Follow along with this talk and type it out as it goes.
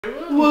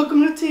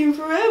Welcome to Team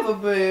Forever,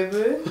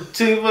 baby.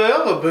 Team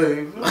Forever,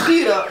 baby.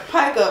 Get up,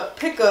 pack up,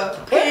 pick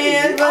up,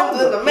 pants, run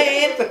to the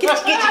man. Get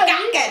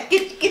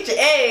your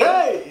eggs.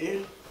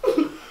 Hey.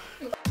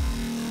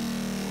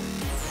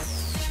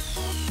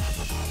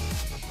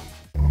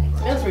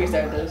 Let's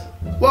restart this.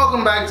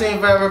 Welcome back, Team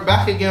Forever.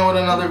 Back again with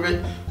another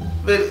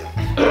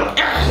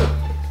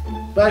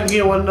Back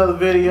again with another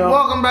video.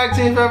 Welcome back,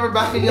 Team Forever.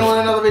 Back again with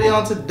another video.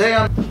 And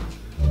today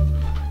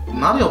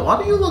Nadia,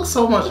 why do you look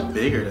so much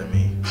bigger than me?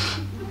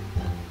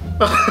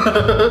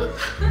 Okay.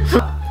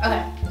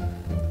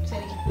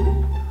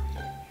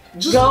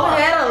 Just Go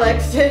ahead,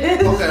 Alexis.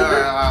 Okay,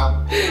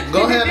 alright.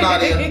 Go ahead,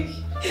 Nadia.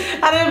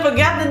 I didn't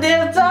forget the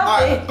damn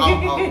topic.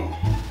 Alright,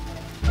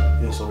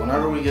 yeah, so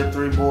whenever we get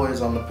 3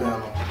 boys on the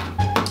panel,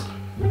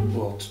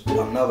 well,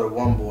 another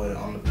 1 boy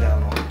on the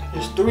panel.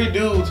 There's 3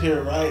 dudes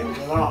here, right?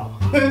 Wow.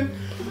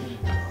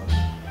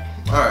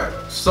 Alright,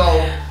 so,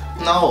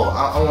 no,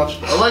 I want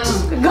you,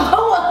 Alexis.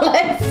 Go,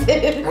 Alexis.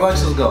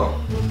 Alexis, go.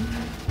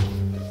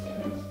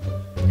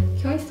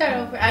 Can we start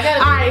over? I gotta.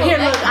 Alright, here,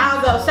 look,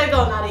 I'll go. Say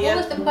go, Nadia.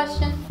 What was the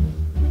question?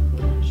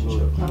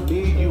 Me,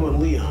 you, and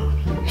Leon.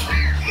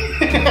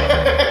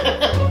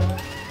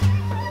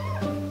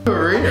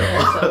 For real?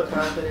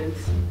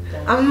 Self-confidence.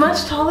 I'm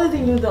much taller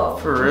than you, though.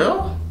 For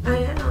real? I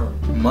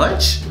am.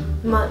 Much?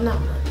 Not much.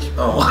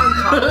 Oh.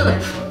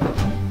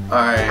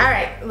 Alright.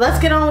 Alright, let's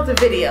get on with the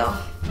video.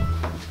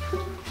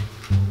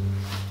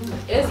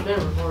 It's been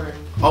recording.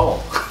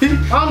 Oh.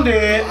 I'm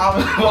dead.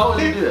 Why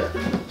would you do that?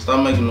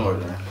 Stop making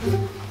noise, man.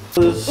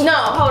 No,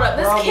 hold up.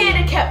 This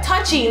kid kept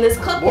touching this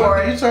Boy,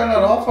 clipboard. did you turn that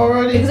off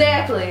already?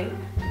 Exactly.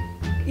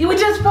 You would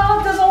just brought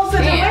up this whole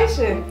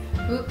situation.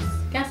 Oops.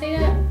 Can I say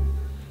that?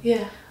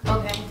 Yeah.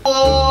 Okay.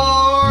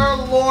 Or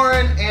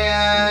Lauren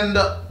and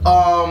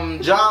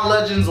John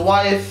Legend's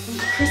wife.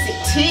 Chrissy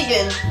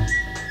Teigen.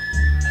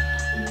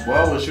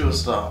 Why would you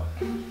stop?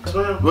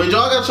 Wait,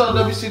 y'all got y'all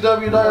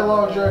WCW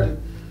dialogue ready?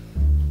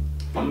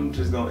 I'm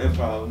just gonna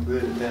improv. I'm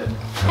good at that.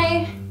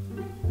 Hey,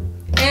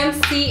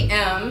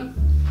 MCM.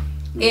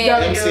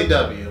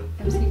 MCW.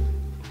 MC.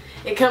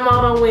 It come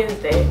out on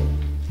Wednesday.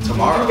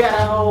 Tomorrow. You got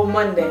a whole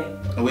Monday.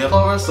 And we have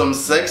over some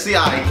sexy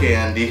eye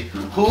candy.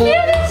 Who?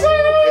 Yes,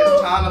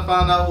 It's time to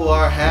find out who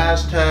our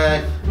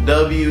hashtag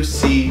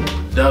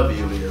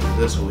WCW is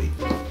this week.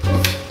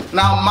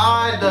 Now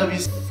my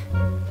WC.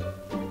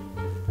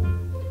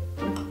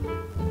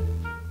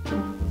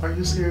 Are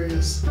you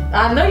serious?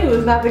 I know you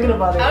was not thinking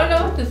about it. I don't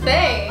know what to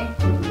say.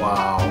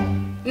 Wow.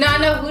 No, I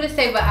know who to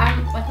say, but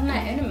I'm not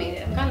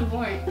animated. I'm kind of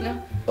boring, you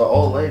know. The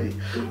old lady.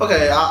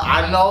 Okay,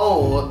 I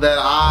know that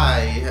I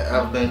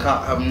have been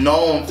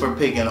known for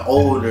picking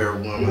older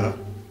women.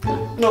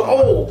 No,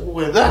 old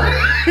with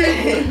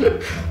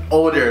that.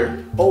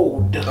 Older.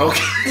 Old.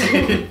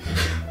 Okay.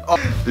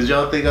 Did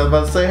y'all think I was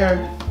about to say her?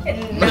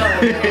 No,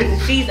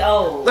 she's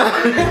old. I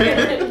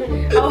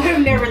would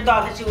have never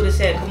thought that you would have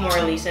said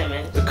Kamora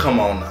Simmons. Come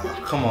on now.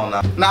 Come on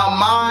now. Now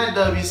my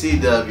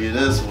WCW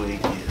this week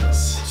is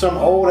Some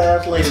old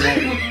ass lady.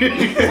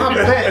 I'm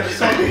betting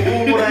some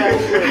old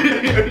ass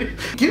lady.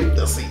 Keep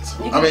the seats.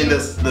 I mean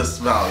this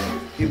volume.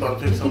 You about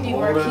to pick some You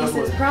old were ass Keith's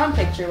lady. prom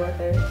picture with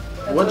her.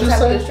 What'd you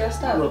say?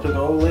 Dressed You up. about to pick an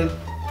old lady?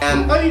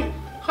 And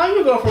How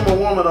you go from a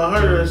woman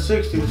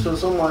 160 to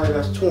somebody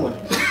that's 20?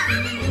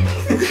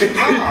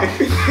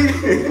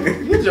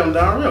 You jumped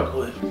down real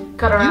quick.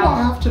 Cut her you don't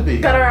out. have to be.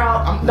 Cut her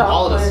out. No,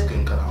 all this but-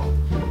 can cut out.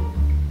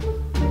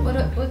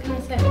 What can I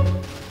say?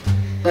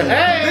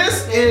 Hey.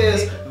 This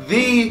is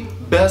the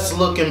best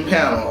looking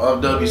panel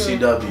of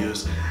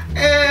WCWs.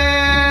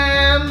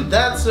 And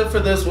that's it for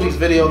this week's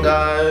video,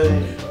 guys.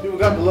 You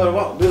got to let them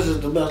out. This is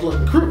the best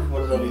looking crew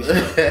for the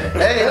WWE.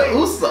 Hey,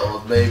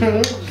 Usos,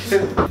 baby.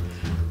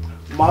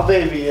 My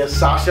baby is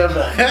Sasha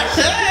Banks.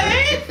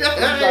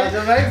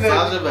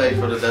 Sasha Banks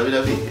for the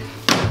WWE.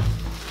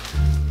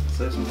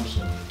 Say some more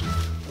shit.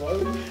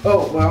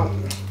 Oh, well.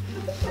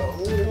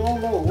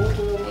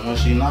 When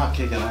she not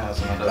kicking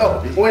ass in the Oh,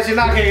 WWE. when she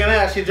not kicking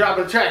ass, she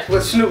dropping tracks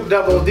with Snoop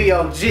Double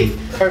D.O.G.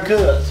 her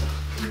cousin.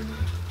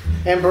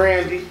 And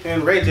Brandy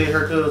and Ray J,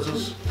 her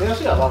cousins. Yeah,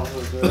 she got a lot of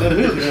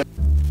cousins.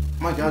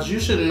 My gosh, you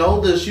should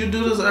know this. You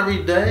do this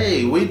every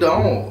day. We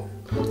don't.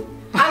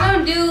 I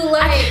don't do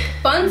like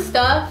fun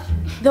stuff.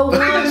 The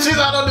one. She's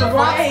not on the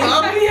Right.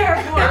 front.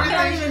 I'm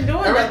not even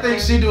doing Everything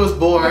she do is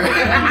boring.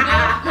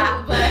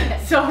 But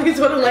So he's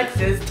with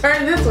Alexis.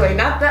 Turn this way,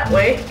 not that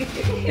way.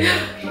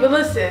 But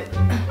listen.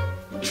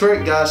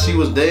 Trick guy she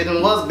was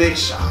dating was Big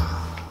Sean.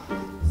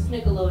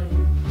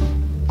 Nickelodeon.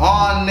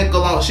 On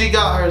Nickelodeon. She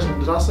got her,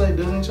 did I say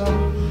Disney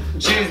Channel?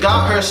 She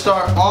got her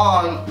start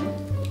on,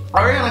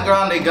 Ariana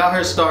Grande got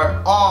her start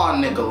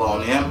on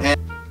Nickelodeon. And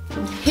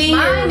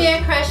my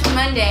Man Crush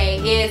Monday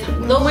is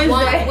The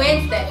Wednesday.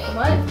 Wednesday.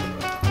 What?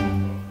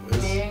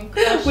 Man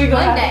Crush We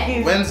gonna Monday. have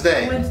to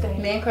Wednesday. Wednesday.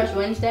 Man Crush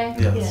Wednesday.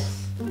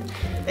 Yes.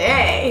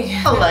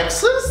 Hey.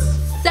 Alexis?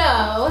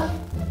 So,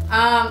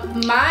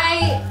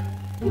 my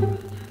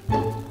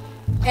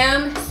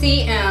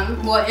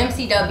MCM, well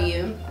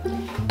MCW,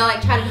 I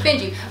like try to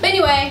defend you. But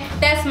anyway,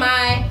 that's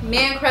my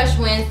Man Crush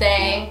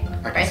Wednesday.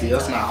 I can see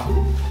us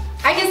now.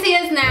 I can see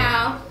us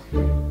now.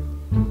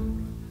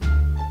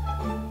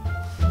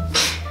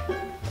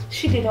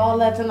 She did all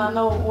that and I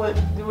know what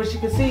she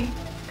could see.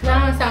 Cause I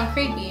don't want to sound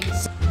creepy.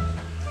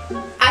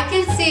 I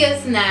can see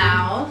us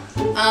now.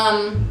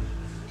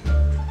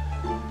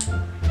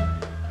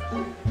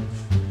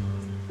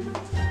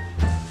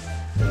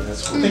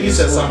 I think you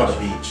said something about a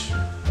beach.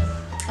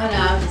 Oh no,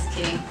 I'm just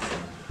kidding.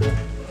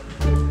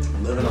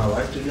 Living our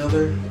life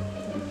together.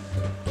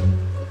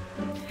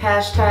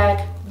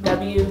 Hashtag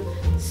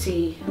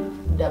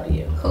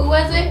WCW. Who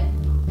was it?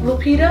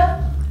 Lupita?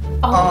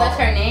 Oh, that's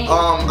her name.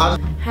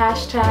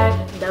 Hashtag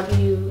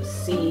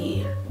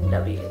WCW.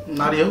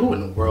 Nadia, who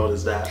in the world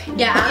is that?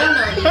 Yeah, I don't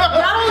know you.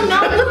 Y'all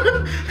know?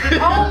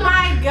 Oh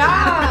my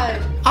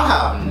god. I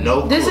have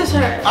no clue. This is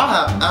her. I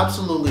have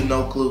absolutely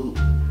no clue.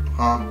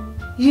 Huh?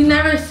 You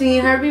never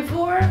seen her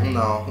before?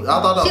 No. I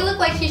thought She looked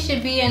like she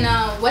should be in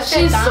what's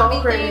that She's zombie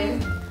so pretty.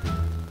 thing?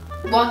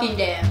 Walking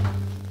Dead.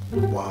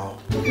 wow.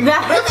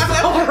 That's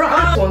so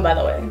wrong. One, by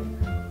the way.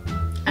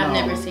 I've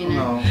never seen her.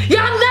 No.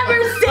 Y'all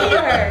never seen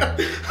her.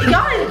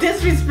 Y'all is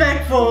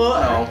disrespectful.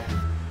 No.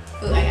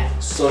 Ooh, I got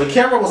it. So the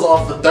camera was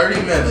off for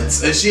 30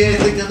 minutes and she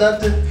ain't thinking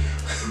nothing?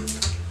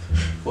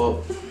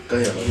 Well, go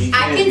ahead.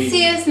 I can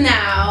see us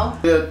now.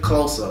 Get a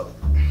close up.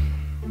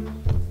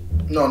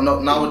 No,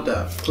 not with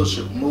that. Push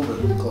it, move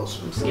it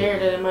closer. I'm scared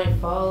that it might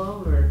fall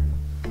over.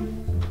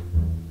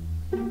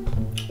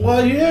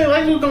 Well, you ain't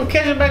like you was gonna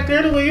catch it back there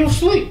anyway. You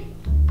asleep.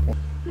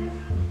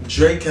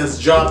 Drake has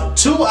dropped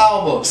 2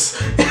 albums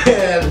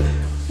and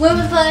When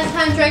was the last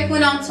time Drake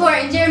went on tour?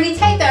 And Jeremy,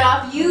 take that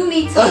off. You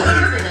need to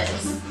listen to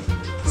this.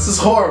 this is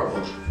horrible.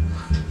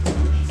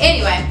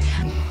 Anyway.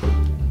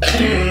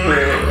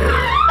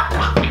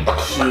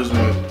 Excuse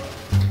me.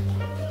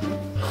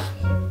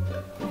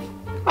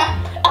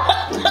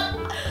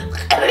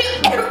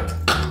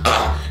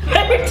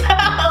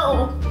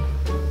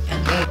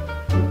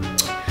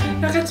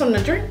 Y'all got something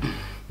to drink?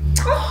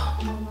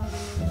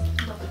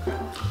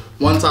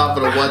 One time for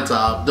the one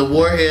time. The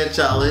Warhead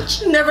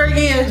Challenge. Never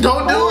again.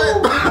 Don't do it.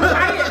 I'm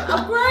crying.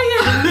 I'm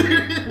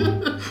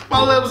crying.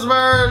 My lips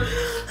burn.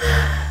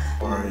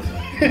 Alright.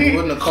 You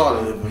wouldn't have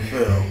caught it if it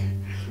fell.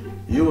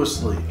 You were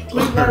asleep.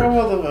 Sleep like a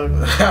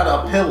motherfucker. Had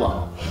a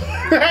pillow.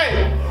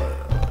 Hey!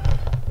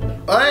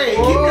 Hey,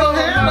 keep your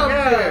hand up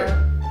there.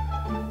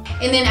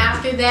 And then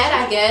after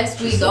that, I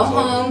guess we go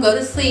home, go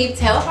to sleep,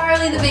 tell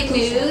Harley the big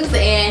news,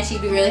 and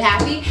she'd be really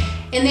happy.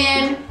 And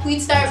then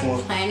we'd start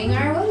planning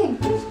our wedding.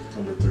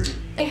 Number 3.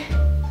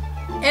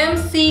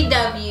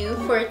 MCW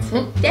for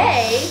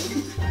today.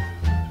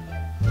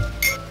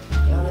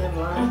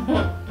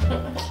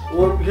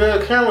 Well,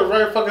 your camera's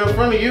right fucking in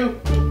front of you.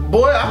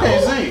 Boy, I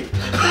can't see.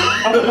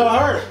 I don't know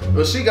her.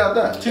 But she got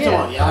that. She's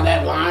talking, y'all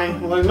that line.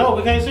 I'm like, no,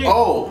 we can't see.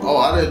 Oh,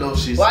 I didn't know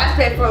she's. Well, I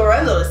paid for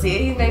Lorenzo to see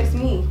it. He's next to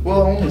me.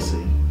 Well, let me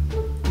see.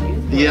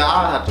 Yeah,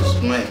 I have to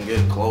squint and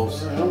get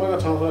close. I'm not gonna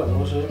talk about that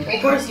bullshit.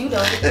 Of course you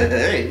don't.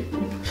 Hey.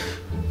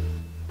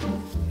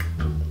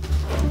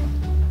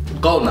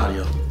 Go,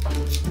 Nadia.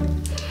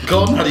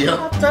 Go, Nadia.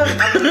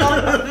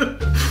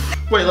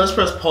 Wait, let's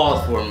press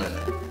pause for a minute.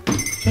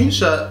 Can you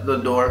shut the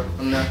door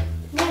on that?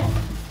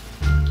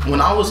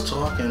 When I was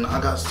talking, I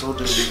got so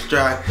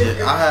distracted.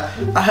 I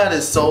had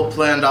it so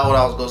planned out what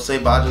I was gonna say,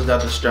 but I just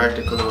got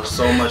distracted because there was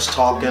so much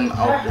talking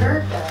out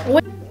there.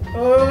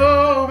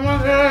 Oh my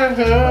god.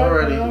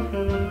 Already.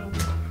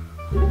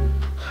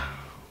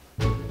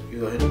 You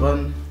gonna hit the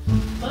button?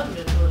 Button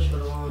been pushed for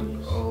the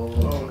longest.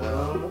 Oh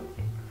god.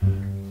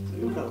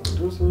 You gotta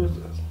produce this.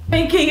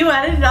 Hey, can you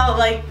edit out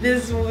like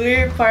this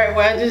weird part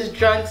where I just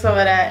drank some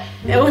of that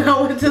and when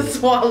I went to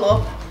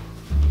swallow?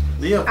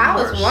 Yeah, of I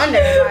was course.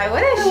 wondering, like,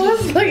 what is It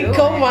was like,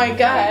 oh my You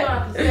god. don't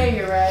have to say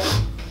you're right.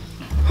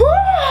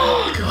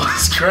 God,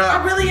 it's I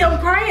crap. really am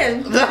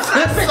crying. That's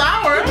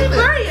sour, I'm ain't it?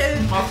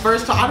 crying. My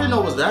first time, I didn't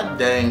know it was that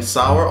dang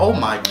sour. Oh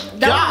my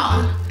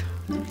god.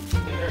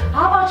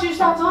 How about you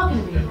stop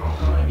talking to me?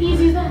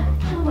 Easy as that.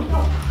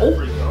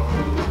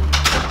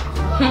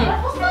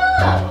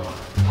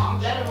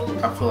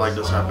 I feel like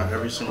this happened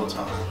every single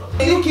time.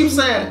 You keep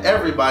saying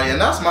everybody,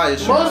 and that's my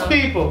issue. Most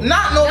people.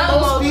 Not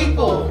most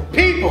people.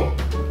 People.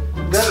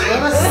 No,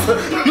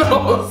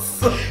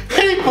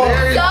 People.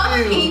 very Some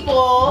few.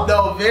 people.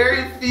 No,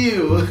 very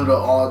few. One of the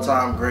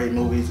all-time great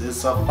movies.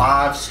 It's a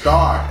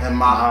 5-star in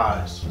my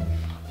eyes.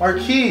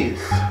 Marquise.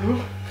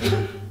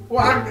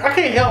 Well, I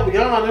can't help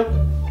beyond it.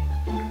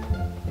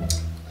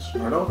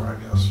 Start over, I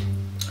guess.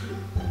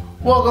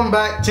 Welcome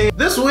back, team.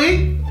 This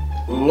week,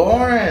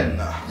 Lauren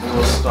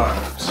will start.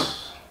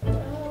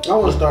 I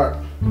want to start.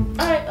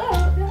 Alright,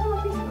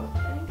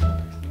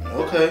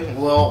 Okay,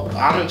 well,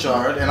 I'm in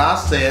charge, and I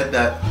said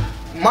that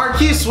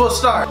Marquise will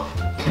start.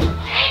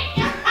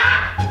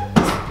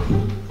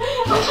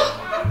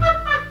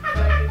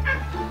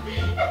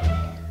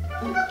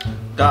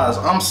 Guys,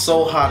 I'm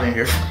so hot in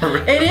here.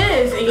 it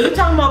is. And you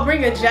talking about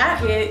bring a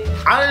jacket.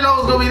 I didn't know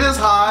it was gonna be this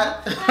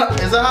hot.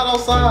 Is it hot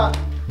outside?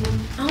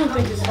 I don't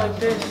think it's like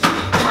this.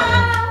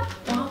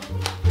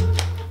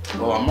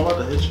 Oh, I'm about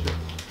to hit you.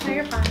 No,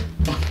 you're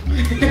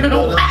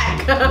fine.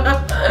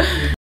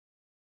 Whack.